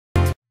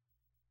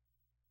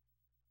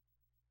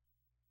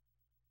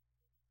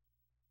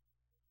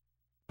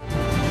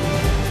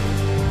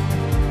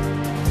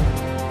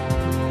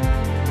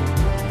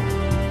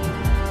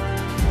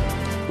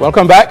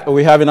Welcome back.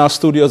 We have in our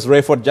studios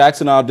Rayford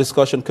Jackson. Our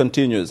discussion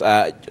continues.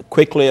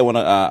 Quickly, I want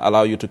to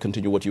allow you to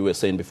continue what you were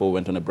saying before we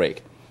went on a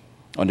break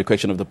on the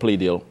question of the plea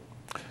deal.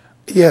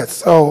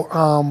 Yes.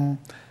 So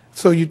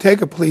you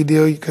take a plea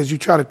deal because you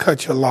try to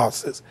cut your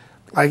losses,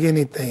 like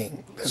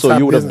anything. So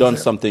you would have done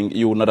something.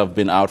 You would not have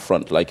been out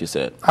front, like you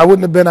said. I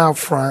wouldn't have been out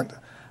front.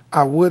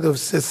 I would have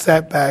just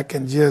sat back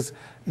and just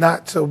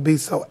not be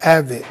so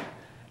avid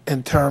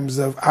in terms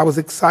of I was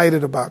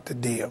excited about the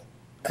deal.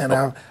 And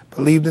I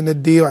believed in the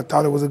deal. I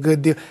thought it was a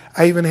good deal.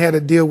 I even had a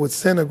deal with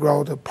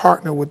Synagro to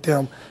partner with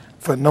them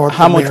for North America.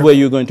 How much were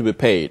you going to be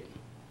paid?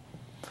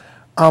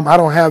 I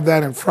don't have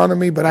that in front of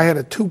me, but I had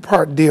a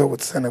two-part deal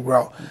with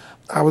Synagro.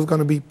 I was going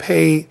to be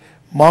paid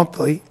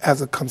monthly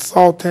as a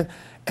consultant,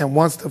 and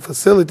once the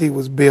facility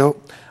was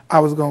built, I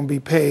was going to be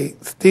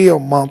paid still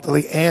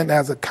monthly and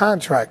as a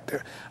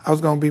contractor. I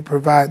was going to be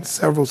providing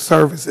several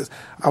services.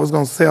 I was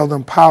going to sell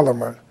them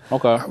polymer.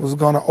 Okay. I was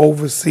going to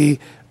oversee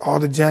all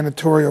the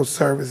janitorial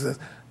services,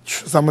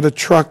 some of the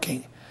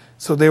trucking.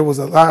 So there was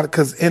a lot,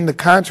 because in the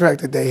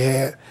contract that they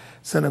had,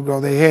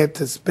 Synagro, they had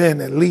to spend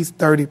at least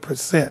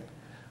 30%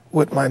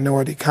 with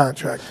minority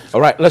contractors. All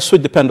right, let's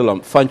switch the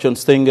pendulum. Fanchon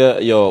Stinger,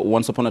 your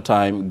once upon a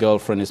time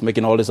girlfriend, is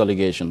making all these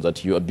allegations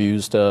that you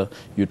abused her,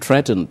 you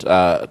threatened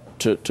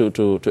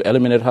to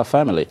eliminate her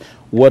family.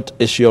 What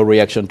is your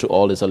reaction to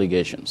all these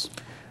allegations?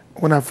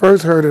 When I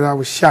first heard it, I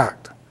was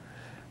shocked.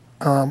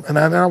 And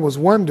I was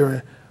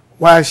wondering,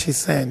 why is she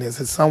saying this?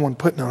 Is someone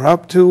putting her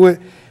up to it?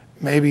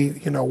 Maybe,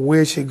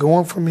 where's she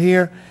going from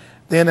here?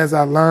 Then as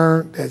I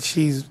learned that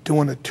she's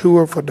doing a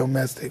tour for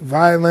domestic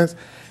violence,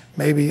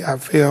 maybe I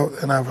feel,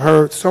 and I've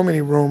heard so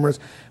many rumors,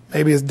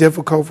 maybe it's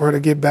difficult for her to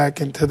get back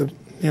into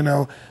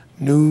the,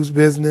 news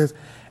business.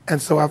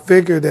 And so I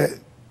figured that,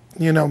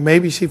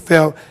 maybe she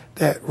felt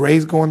that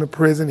Ray's going to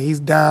prison, he's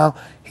down,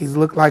 he's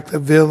looked like the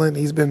villain,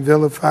 he's been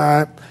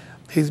vilified,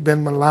 he's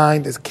been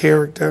maligned, his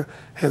character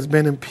has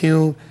been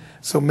impugned.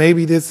 So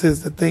maybe this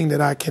is the thing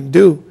that I can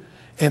do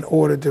in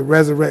order to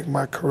resurrect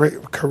my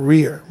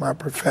career, my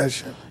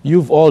profession.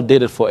 You've all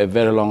dated for a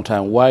very long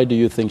time. Why do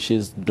you think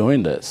she's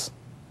doing this?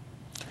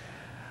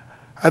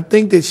 I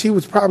think that she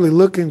was probably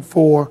looking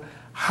for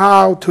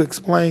how to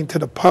explain to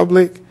the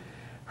public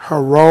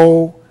her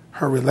role,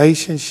 her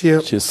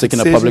relationship. She's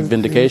seeking a public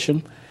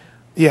vindication?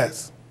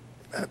 Yes.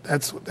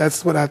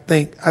 That's what I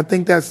think. I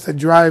think that's the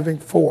driving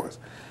force.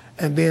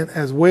 And then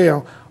as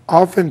well,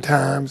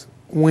 oftentimes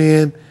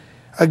when,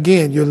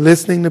 again, you're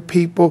listening to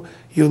people,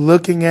 you're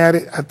looking at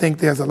it, I think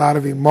there's a lot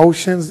of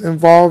emotions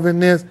involved in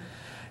this,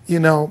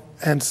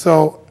 and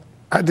so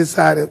I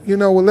decided,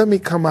 well, let me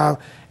come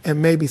out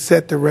and maybe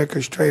set the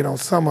record straight on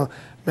some of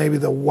maybe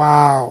the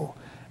wild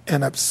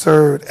and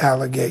absurd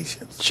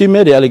allegations. She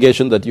made the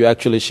allegation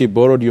that she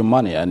borrowed your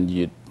money and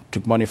you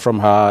took money from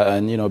her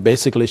and,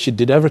 basically she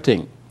did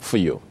everything for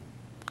you.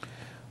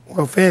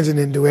 Well, Fanchon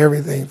didn't do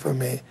everything for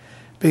me.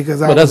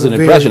 But that's an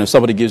impression. If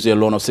somebody gives you a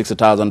loan of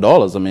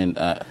 $60,000, I mean...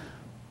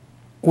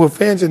 Well,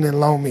 Fanchon didn't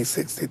loan me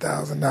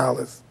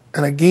 $60,000.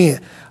 And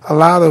again, a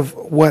lot of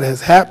what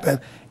has happened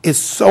is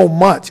so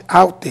much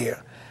out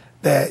there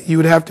that you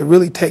would have to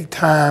really take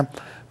time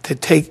to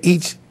take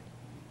each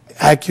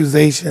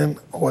accusation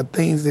or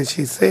things that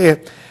she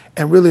said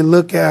and really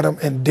look at them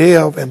and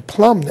delve and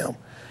plumb them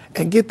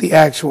and get the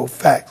actual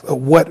facts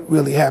of what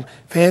really happened.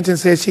 Fanchon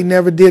said she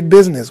never did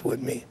business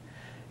with me.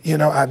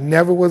 I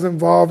never was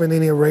involved in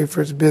any of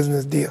Rayford's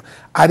business deal.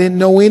 I didn't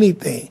know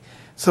anything.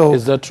 So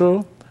is that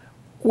true?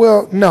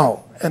 Well,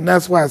 no. And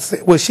that's why I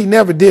said, well, she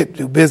never did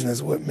do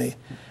business with me.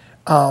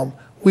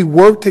 We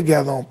worked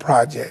together on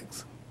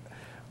projects.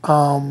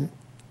 And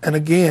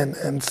again,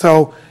 and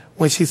so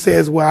when she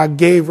says, well, I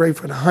gave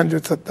Rayford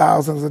hundreds of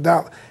thousands of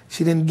dollars,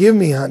 she didn't give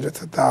me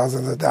hundreds of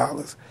thousands of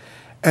dollars.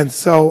 And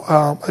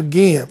so,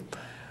 again,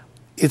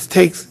 it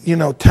takes,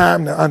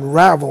 time to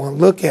unravel and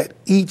look at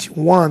each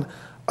one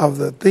of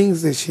the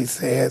things that she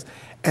says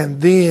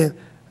and then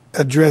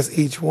address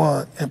each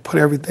one and put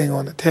everything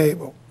on the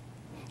table.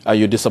 Are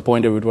you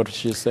disappointed with what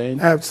she's saying?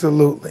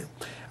 Absolutely.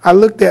 I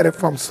looked at it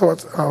from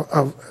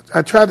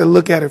I tried to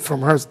look at it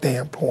from her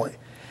standpoint.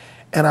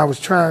 And I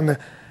was trying to,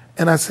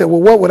 and I said,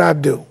 well, what would I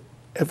do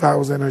if I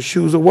was in her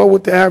shoes, or what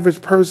would the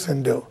average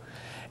person do?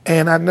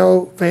 And I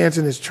know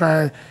Fanchon is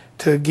trying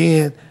to,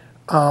 again,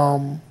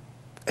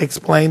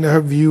 explain to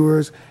her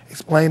viewers,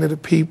 explain to the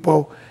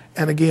people,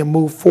 and again,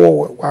 move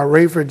forward. While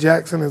Rayford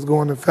Jackson is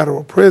going to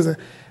federal prison,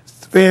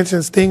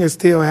 Fanchon Stinger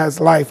still has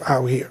life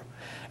out here.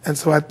 And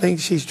so I think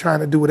she's trying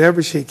to do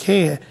whatever she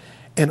can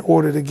in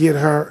order to get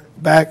her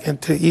back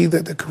into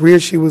either the career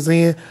she was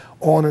in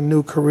or on a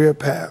new career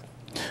path.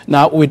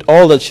 Now, with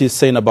all that she's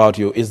saying about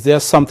you, is there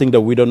something that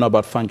we don't know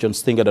about Fanchon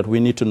Stinger that we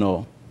need to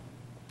know?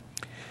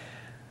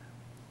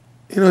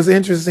 It's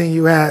interesting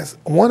you ask.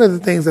 One of the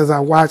things as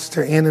I watched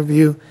her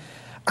interview,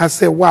 I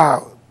said,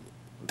 wow,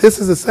 this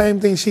is the same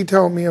thing she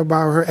told me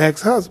about her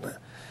ex-husband,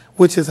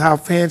 which is how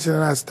Fanchon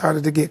and I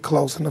started to get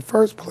close in the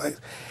first place.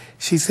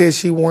 She said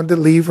she wanted to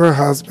leave her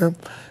husband.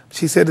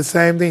 She said the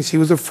same thing. She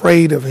was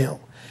afraid of him.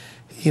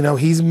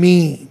 He's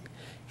mean.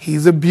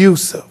 He's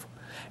abusive.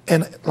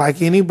 And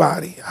like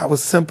anybody, I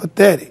was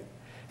sympathetic,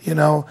 you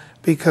know,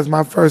 because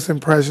my first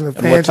impression of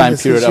And what Fanchon time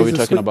is period are we she's a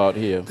talking sweet- about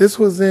here? This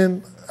was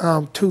in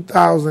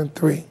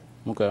 2003.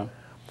 Okay.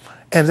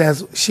 And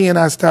as she and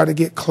I started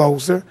to get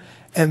closer,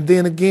 and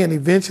then again,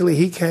 eventually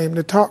he came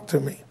to talk to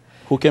me,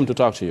 Who came to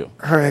talk to you?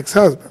 her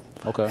ex-husband.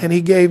 Okay. And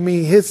he gave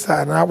me his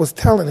side, and I was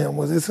telling him,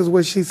 well, this is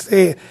what she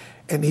said,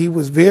 and he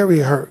was very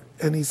hurt.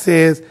 And he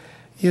says,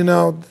 you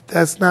know,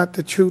 that's not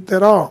the truth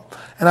at all.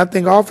 And I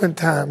think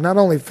oftentimes, not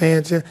only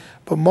Fanchon,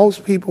 but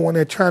most people, when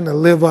they're trying to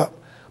live up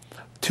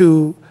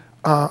to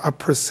a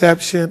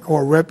perception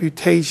or a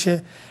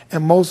reputation,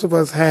 and most of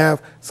us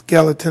have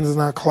skeletons in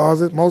our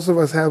closet, most of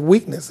us have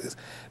weaknesses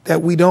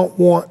that we don't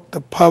want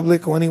the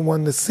public or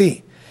anyone to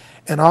see.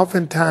 And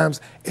oftentimes,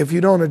 if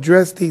you don't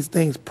address these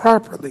things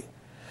properly,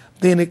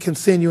 then it can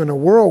send you in a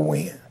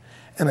whirlwind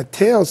and a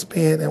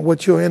tailspin, and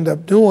what you'll end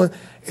up doing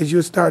is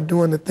you'll start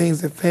doing the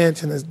things that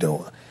Fanchon is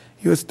doing.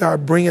 You'll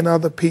start bringing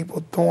other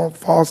people, throwing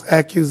false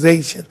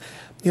accusations,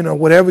 you know,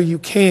 whatever you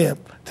can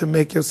to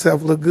make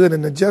yourself look good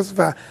and to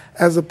justify,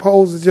 as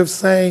opposed to just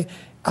saying,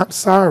 I'm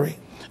sorry.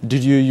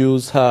 Did you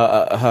use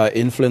her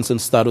influence and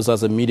status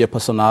as a media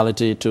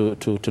personality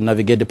to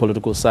navigate the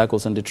political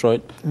cycles in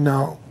Detroit?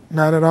 No,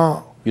 not at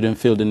all. You didn't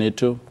feel the need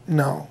to?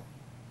 No.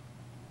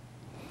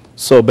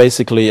 So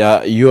basically,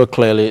 you are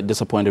clearly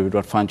disappointed with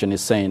what Fanchon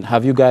is saying.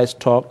 Have you guys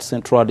talked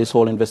throughout this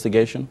whole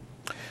investigation?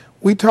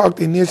 We talked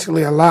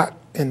initially a lot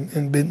in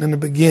the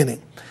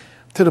beginning,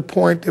 to the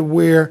point that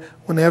where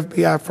when the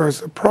FBI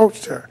first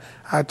approached her,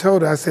 I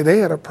told her, I said, they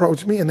had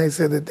approached me and they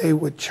said that they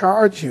would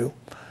charge you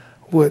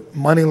with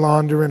money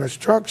laundering or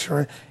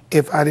structuring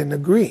if I didn't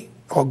agree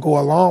or go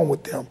along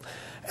with them.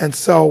 And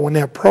so when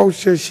they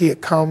approached her, she had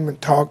come and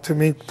talked to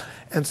me.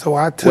 And so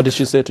I took... What did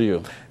she say to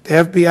you? The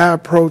FBI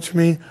approached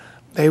me.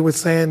 They were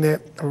saying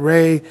that,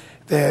 Ray,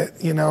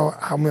 that, you know,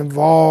 I'm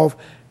involved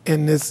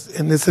in this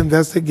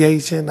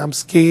investigation. I'm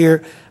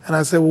scared. And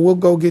I said, well, we'll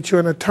go get you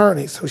an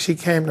attorney. So she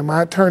came to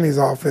my attorney's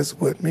office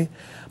with me,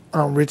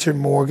 Richard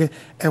Morgan,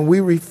 and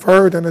we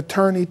referred an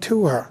attorney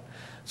to her.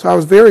 So I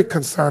was very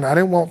concerned. I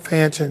didn't want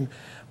Fanchon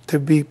to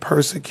be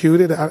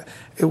persecuted.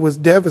 It was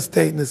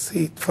devastating to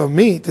see, for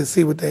me, to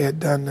see what they had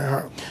done to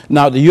her.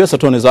 Now, the U.S.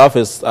 Attorney's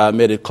Office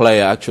made it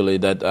clear, actually,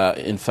 that,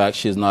 in fact,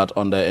 she's not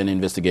under any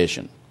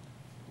investigation.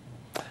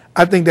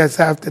 I think that's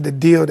after the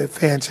deal that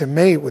Fanchon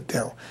made with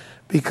them,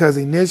 because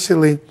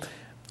initially,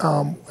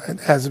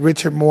 as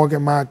Richard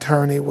Morgan, my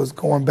attorney, was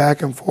going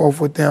back and forth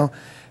with them,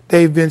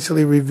 they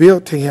eventually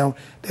revealed to him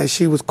that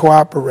she was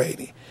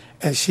cooperating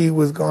and she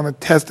was going to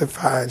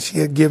testify, and she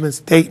had given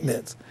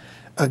statements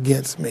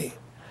against me.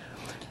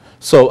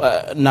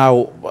 So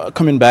now,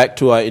 coming back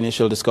to our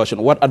initial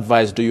discussion, what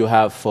advice do you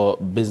have for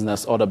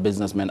other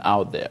businessmen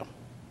out there?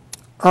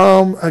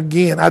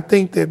 Again, I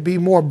think that be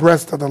more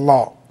abreast of the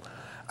law.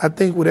 I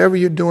think whatever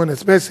you're doing,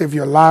 especially if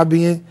you're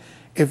lobbying,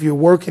 if you're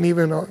working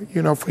even,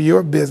 you know, for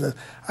your business,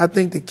 I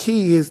think the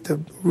key is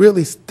to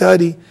really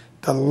study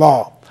the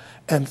law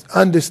and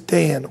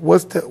understand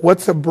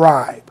what's a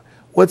bribe,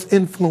 what's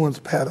influence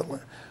peddling,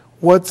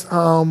 what's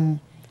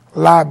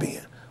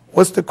lobbying,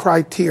 what's the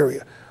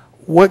criteria,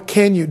 what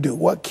can you do,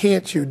 what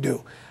can't you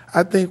do.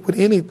 I think with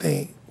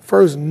anything,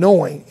 first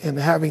knowing and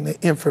having the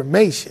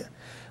information.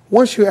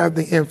 Once you have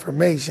the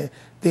information,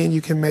 then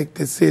you can make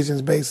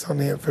decisions based on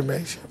the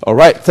information. All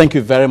right. Thank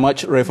you very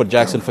much, Rayford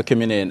Jackson, for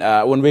coming in.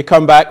 When we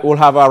come back, we'll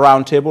have our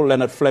roundtable.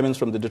 Leonard Flemings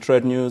from the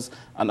Detroit News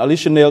and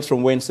Alicia Nails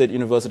from Wayne State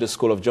University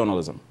School of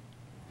Journalism.